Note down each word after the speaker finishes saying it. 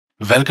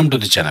Welcome to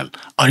the channel.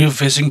 Are you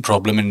facing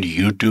problem in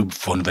YouTube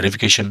phone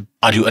verification?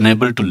 Are you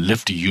unable to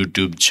lift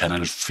YouTube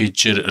channel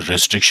feature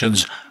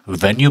restrictions?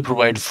 When you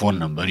provide phone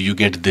number, you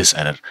get this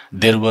error.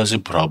 There was a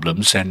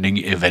problem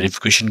sending a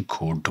verification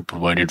code to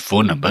provided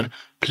phone number.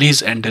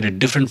 Please enter a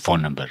different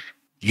phone number.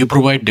 You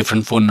provide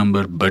different phone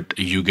number, but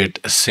you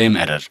get same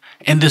error.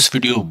 In this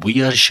video,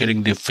 we are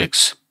sharing the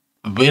fix.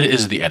 Where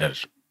is the error?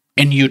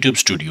 In YouTube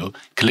Studio,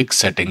 click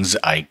settings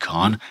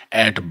icon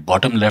at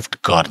bottom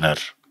left corner.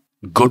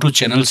 Go to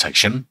channel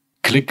section,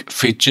 click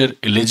feature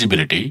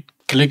eligibility,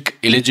 click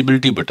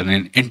eligibility button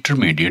in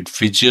intermediate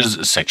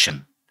features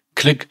section.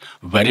 Click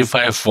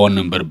verify phone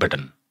number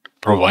button,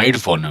 provide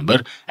phone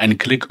number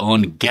and click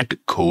on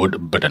get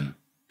code button.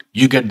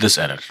 You get this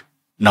error.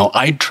 Now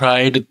I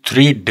tried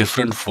 3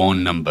 different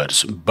phone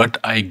numbers but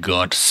I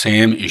got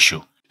same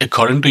issue.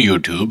 According to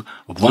YouTube,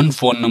 one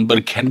phone number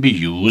can be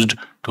used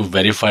to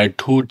verify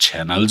 2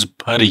 channels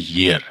per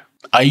year.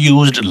 I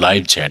used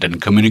live chat and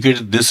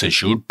communicated this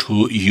issue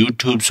to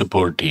YouTube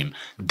support team.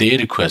 They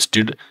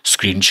requested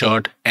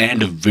screenshot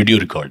and video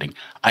recording.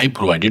 I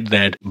provided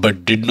that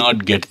but did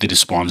not get the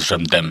response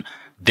from them.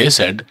 They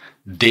said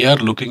they are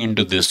looking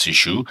into this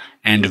issue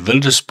and will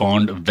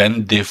respond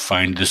when they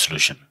find the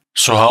solution.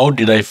 So how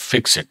did I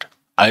fix it?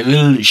 I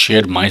will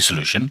share my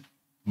solution,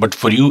 but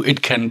for you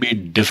it can be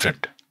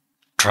different.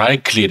 Try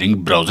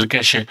clearing browser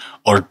cache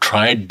or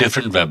try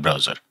different web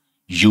browser.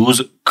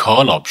 Use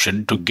call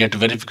option to get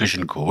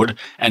verification code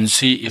and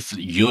see if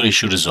your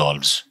issue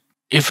resolves.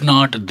 If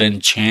not, then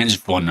change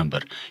phone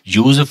number.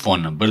 Use a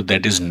phone number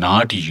that is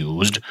not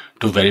used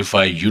to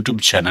verify YouTube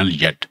channel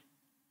yet.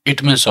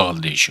 It may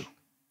solve the issue.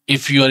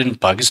 If you are in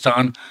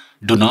Pakistan,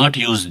 do not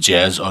use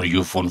Jazz or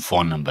Uphone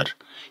phone number.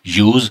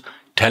 Use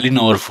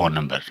Telenor phone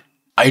number.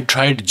 I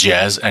tried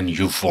Jazz and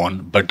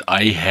Uphone, but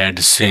I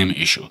had same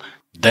issue.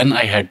 Then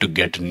I had to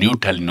get new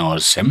Telenor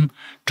SIM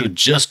to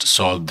just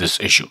solve this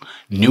issue.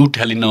 New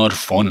Telenor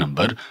phone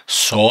number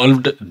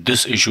solved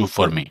this issue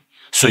for me.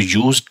 So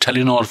use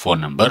Telenor phone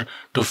number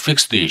to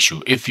fix the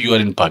issue if you are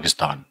in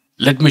Pakistan.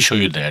 Let me show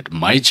you that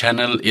my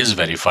channel is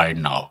verified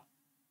now.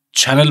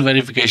 Channel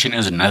verification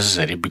is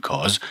necessary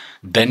because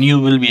then you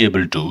will be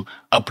able to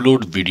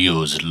upload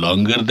videos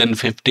longer than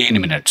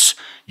 15 minutes.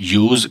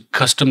 Use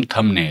custom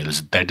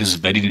thumbnails, that is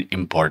very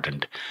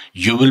important.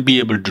 You will be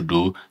able to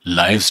do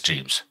live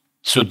streams.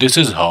 So this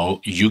is how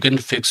you can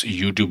fix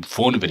YouTube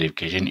phone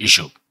verification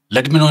issue.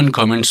 Let me know in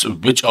comments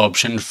which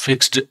option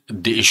fixed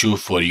the issue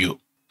for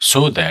you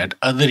so that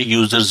other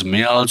users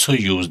may also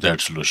use that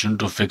solution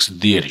to fix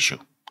their issue.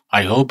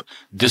 I hope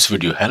this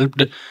video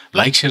helped.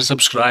 Like, share,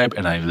 subscribe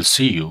and I will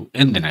see you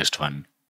in the next one.